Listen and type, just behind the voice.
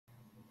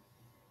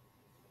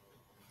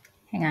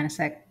Hang on a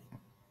sec.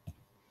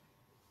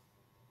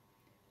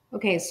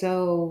 Okay,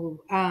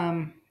 so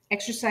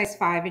exercise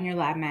 5 in your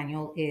lab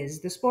manual is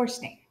the spore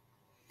stain.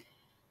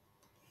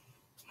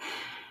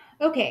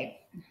 Okay,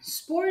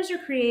 spores are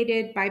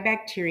created by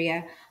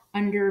bacteria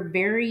under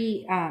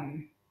very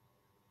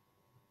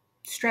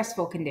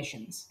stressful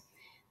conditions.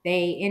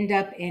 They end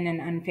up in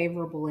an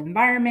unfavorable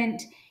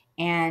environment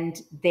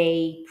and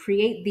they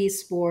create these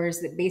spores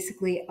that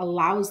basically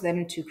allows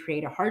them to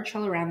create a hard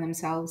shell around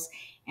themselves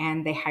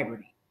and they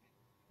hibernate.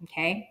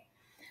 Okay.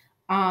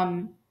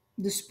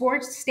 The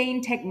spore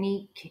stain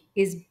technique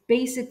is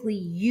basically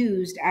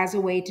used as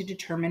a way to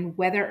determine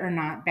whether or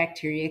not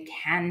bacteria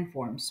can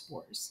form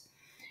spores.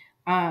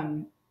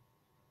 Um,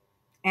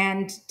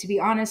 and to be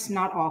honest,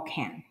 not all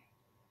can.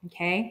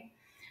 Okay.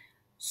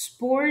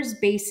 Spores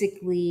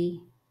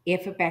basically,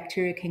 if a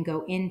bacteria can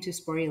go into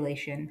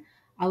sporulation,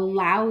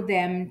 allow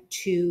them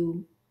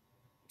to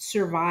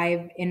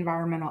survive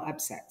environmental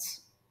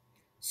upsets.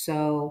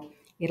 So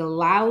it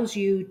allows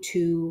you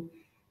to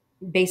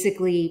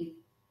basically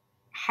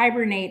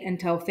hibernate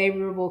until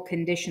favorable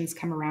conditions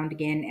come around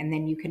again, and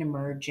then you can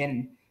emerge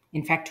and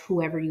infect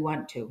whoever you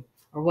want to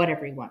or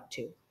whatever you want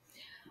to.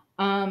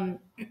 Um,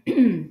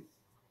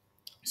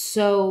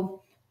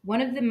 so,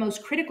 one of the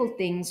most critical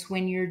things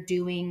when you're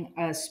doing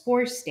a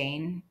spore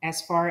stain,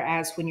 as far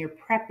as when you're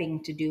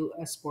prepping to do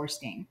a spore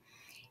stain,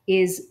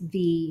 is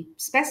the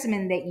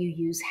specimen that you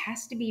use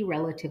has to be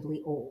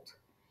relatively old.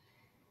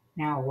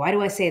 Now, why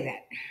do I say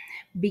that?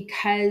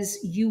 Because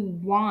you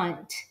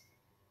want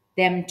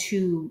them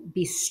to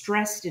be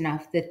stressed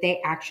enough that they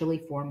actually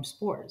form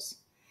spores.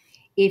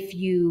 If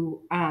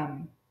you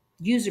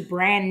use a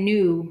brand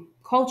new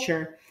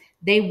culture,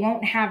 they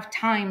won't have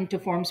time to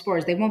form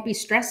spores. They won't be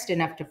stressed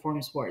enough to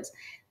form spores.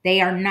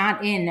 They are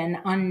not in an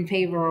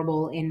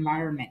unfavorable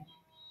environment.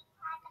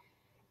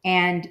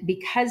 And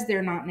because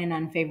they're not in an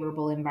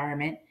unfavorable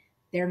environment,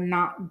 they're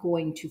not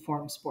going to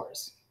form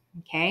spores.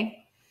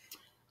 Okay.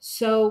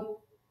 So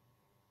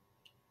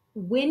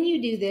when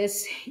you do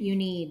this, you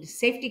need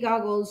safety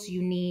goggles,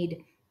 you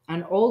need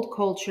an old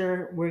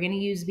culture. We're going to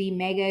use B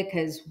mega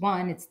because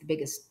one, it's the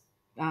biggest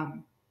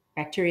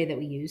bacteria that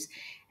we use,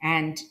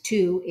 and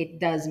two, it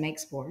does make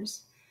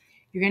spores.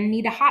 You're going to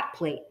need a hot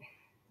plate.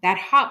 That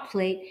hot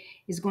plate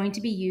is going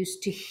to be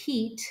used to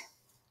heat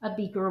a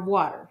beaker of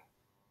water.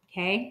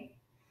 Okay.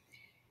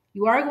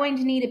 You are going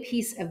to need a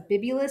piece of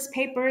bibulus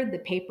paper, the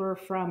paper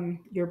from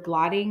your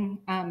blotting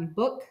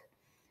book,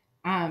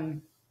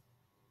 um,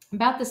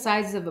 about the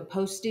size of a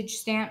postage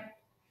stamp.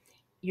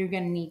 You're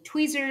going to need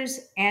tweezers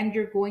and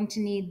you're going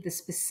to need the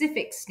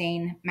specific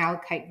stain,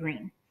 malachite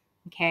green.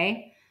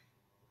 Okay.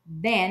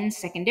 Then,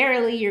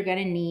 secondarily, you're going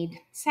to need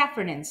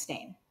safranin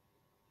stain.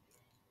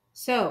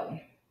 So,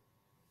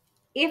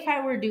 if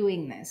I were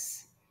doing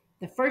this,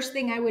 the first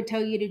thing I would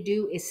tell you to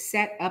do is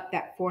set up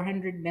that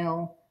 400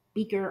 ml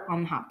beaker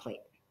on the hot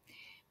plate.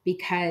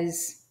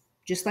 Because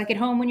just like at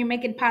home when you're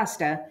making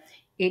pasta,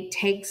 it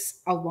takes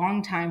a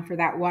long time for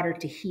that water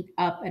to heat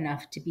up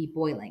enough to be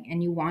boiling,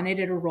 and you want it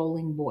at a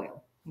rolling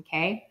boil.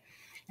 Okay.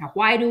 Now,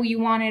 why do you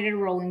want it at a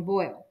rolling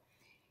boil?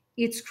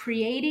 It's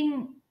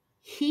creating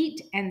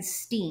heat and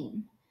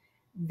steam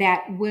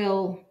that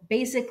will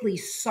basically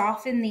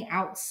soften the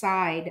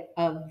outside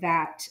of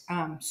that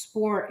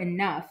spore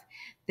enough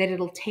that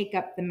it'll take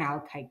up the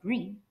malachite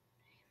green.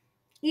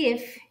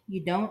 If you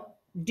don't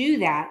do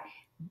that,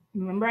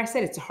 remember I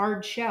said it's a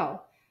hard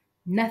shell,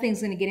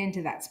 nothing's going to get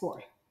into that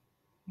spore.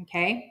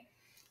 Okay,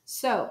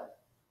 so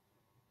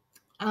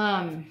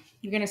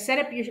you're going to set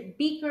up your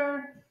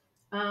beaker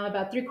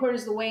about 3/4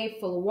 of the way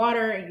full of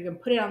water, and you're going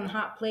to put it on the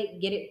hot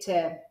plate, get it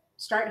to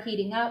start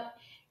heating up.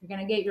 You're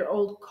going to get your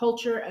old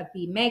culture of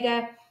B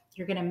mega.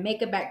 You're going to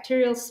make a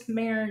bacterial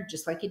smear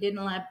just like you did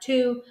in lab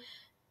 2.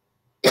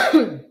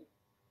 You're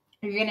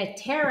going to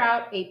tear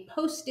out a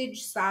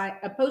postage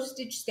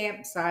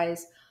stamp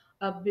size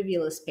of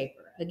bibulus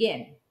paper.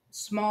 Again,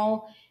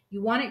 small.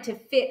 You want it to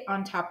fit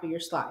on top of your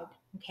slide.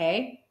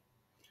 Okay.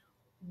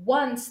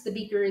 Once the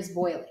beaker is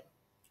boiling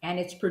and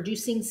it's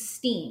producing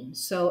steam.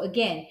 So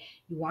again,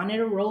 you want it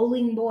a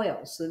rolling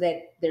boil so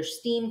that there's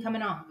steam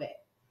coming off of it.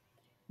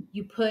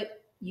 You put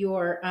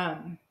your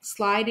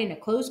slide in a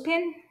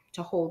clothespin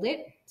to hold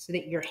it so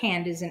that your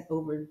hand isn't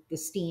over the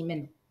steam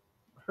and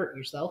hurt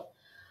yourself.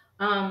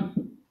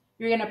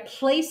 You're going to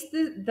place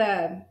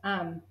the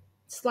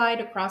slide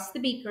across the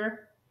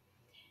beaker.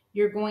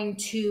 You're going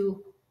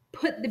to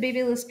put the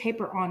bibulus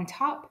paper on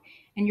top,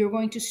 and you're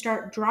going to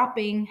start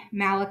dropping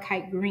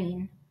malachite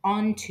green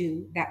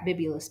onto that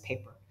bibulus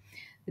paper.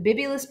 The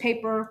bibulus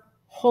paper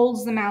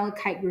holds the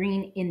malachite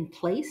green in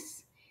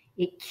place.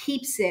 It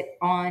keeps it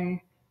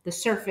on the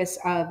surface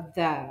of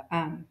the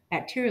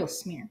bacterial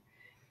smear.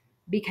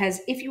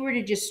 Because if you were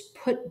to just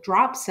put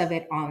drops of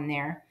it on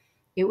there,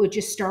 it would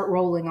just start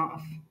rolling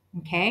off.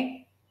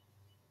 Okay?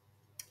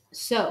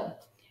 So,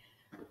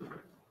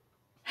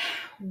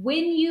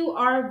 when you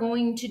are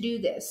going to do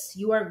this,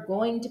 you are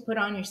going to put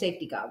on your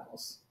safety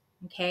goggles.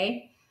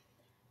 Okay?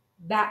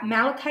 That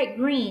malachite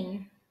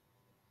green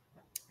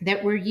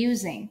that we're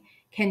using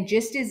can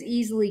just as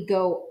easily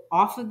go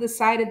off of the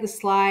side of the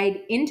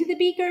slide into the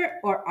beaker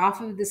or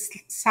off of the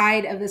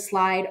side of the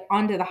slide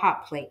onto the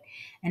hot plate.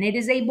 And it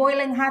is a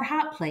boiling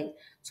hot plate.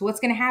 So what's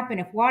going to happen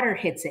if water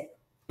hits it?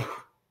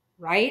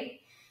 Right?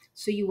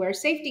 So you wear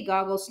safety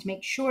goggles to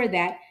make sure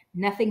that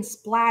nothing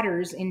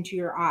splatters into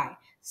your eye,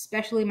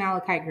 especially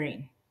malachite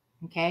green.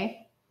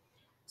 Okay?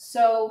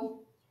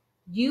 So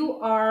you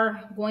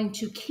are going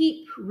to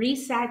keep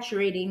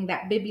resaturating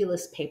that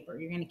bibulus paper.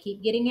 You're going to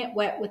keep getting it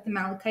wet with the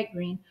malachite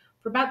green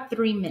for about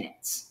 3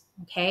 minutes.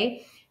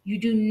 Okay? You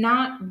do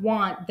not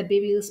want the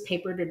bibulus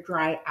paper to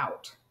dry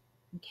out.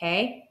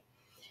 Okay?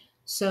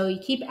 So you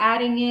keep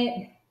adding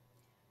it.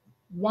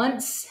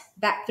 Once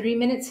that 3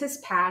 minutes has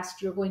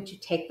passed, you're going to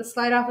take the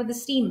slide off of the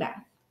steam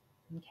bath.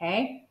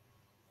 Okay?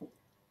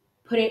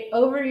 Put it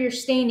over your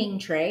staining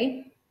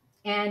tray,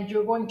 and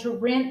you're going to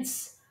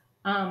rinse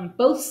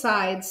both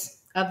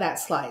sides of that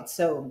slide.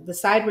 So the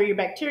side where your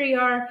bacteria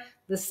are,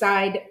 the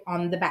side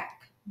on the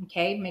back.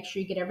 Okay? Make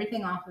sure you get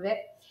everything off of it.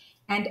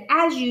 And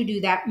as you do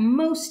that,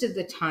 most of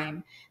the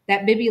time,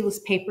 that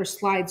bibulus paper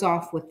slides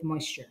off with the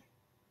moisture.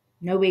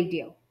 No big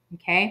deal.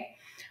 Okay?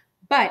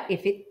 But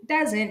if it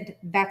doesn't,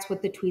 that's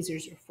what the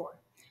tweezers are for.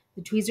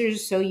 The tweezers are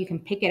so you can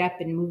pick it up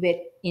and move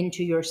it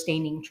into your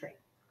staining tray.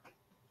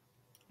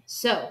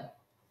 So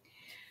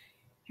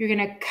you're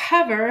going to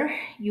cover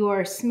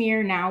your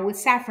smear now with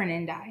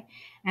safranin dye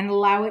and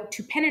allow it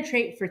to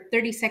penetrate for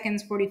 30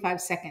 seconds, 45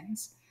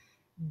 seconds.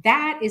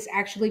 That is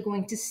actually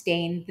going to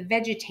stain the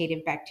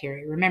vegetative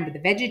bacteria. Remember, the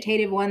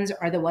vegetative ones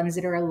are the ones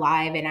that are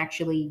alive and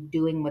actually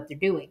doing what they're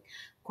doing.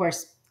 Of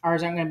course,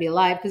 ours aren't going to be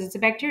alive because it's a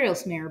bacterial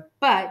smear,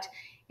 but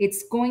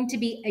it's going to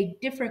be a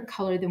different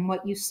color than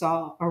what you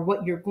saw or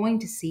what you're going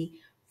to see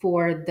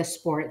for the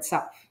spore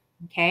itself.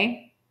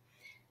 Okay?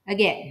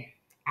 Again,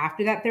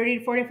 after that 30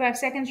 to 45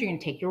 seconds, you're going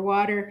to take your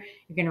water,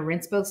 you're going to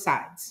rinse both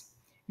sides.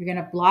 You're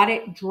going to blot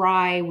it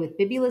dry with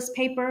bibulus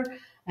paper.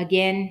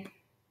 Again,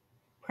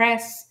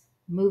 press,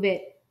 move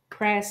it,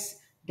 press.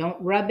 Don't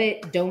rub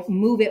it. Don't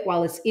move it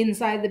while it's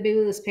inside the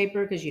bibulus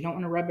paper because you don't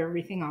want to rub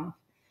everything off.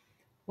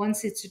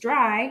 Once it's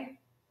dry,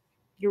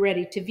 you're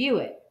ready to view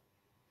it.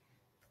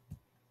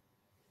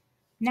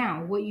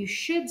 Now, what you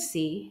should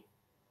see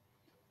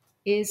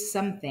is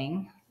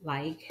something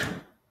like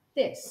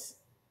this.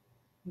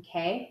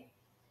 Okay?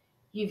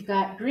 You've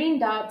got green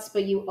dots,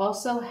 but you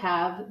also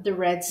have the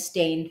red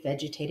stained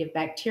vegetative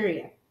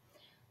bacteria.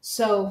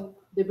 So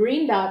the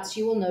green dots,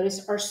 you will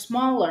notice, are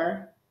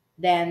smaller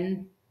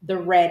than the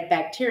red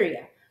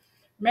bacteria.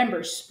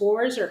 Remember,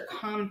 spores are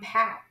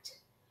compact.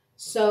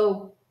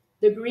 So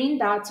the green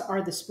dots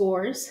are the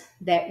spores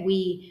that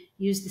we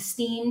use the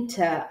steam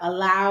to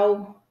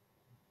allow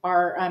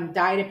our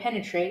dye to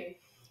penetrate,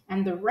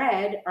 and the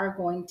red are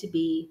going to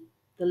be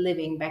the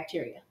living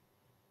bacteria.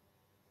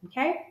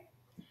 Okay?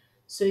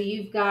 So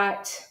you've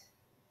got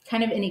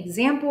kind of an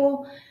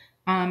example.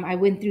 I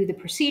went through the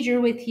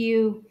procedure with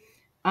you.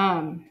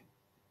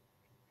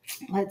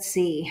 Let's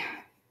see.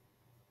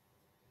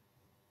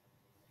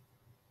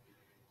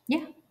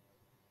 Yeah.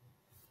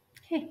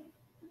 Okay.